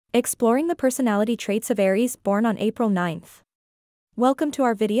Exploring the personality traits of Aries born on April 9th. Welcome to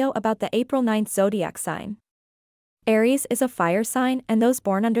our video about the April 9th zodiac sign. Aries is a fire sign, and those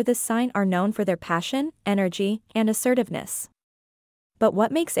born under this sign are known for their passion, energy, and assertiveness. But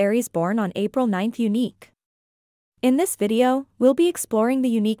what makes Aries born on April 9th unique? In this video, we'll be exploring the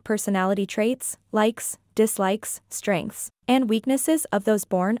unique personality traits, likes, dislikes, strengths, and weaknesses of those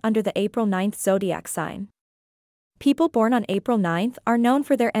born under the April 9th zodiac sign. People born on April 9th are known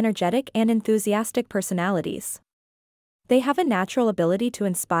for their energetic and enthusiastic personalities. They have a natural ability to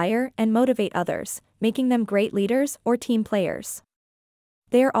inspire and motivate others, making them great leaders or team players.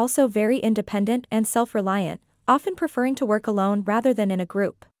 They are also very independent and self-reliant, often preferring to work alone rather than in a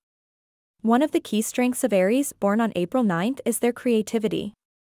group. One of the key strengths of Aries born on April 9th is their creativity.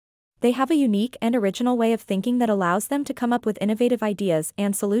 They have a unique and original way of thinking that allows them to come up with innovative ideas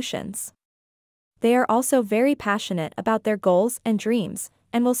and solutions. They are also very passionate about their goals and dreams,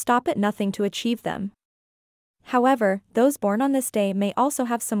 and will stop at nothing to achieve them. However, those born on this day may also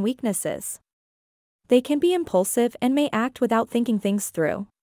have some weaknesses. They can be impulsive and may act without thinking things through.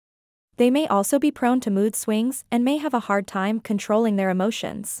 They may also be prone to mood swings and may have a hard time controlling their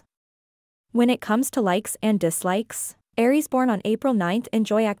emotions. When it comes to likes and dislikes, Aries born on April 9th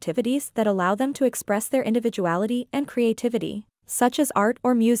enjoy activities that allow them to express their individuality and creativity, such as art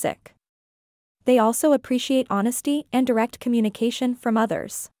or music. They also appreciate honesty and direct communication from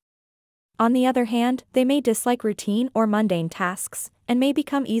others. On the other hand, they may dislike routine or mundane tasks, and may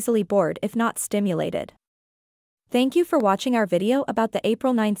become easily bored if not stimulated. Thank you for watching our video about the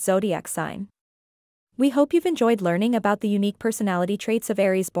April 9th zodiac sign. We hope you've enjoyed learning about the unique personality traits of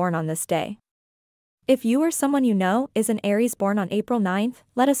Aries born on this day. If you or someone you know is an Aries born on April 9th,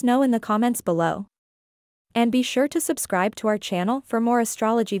 let us know in the comments below. And be sure to subscribe to our channel for more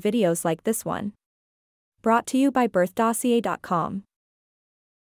astrology videos like this one. Brought to you by birthdossier.com.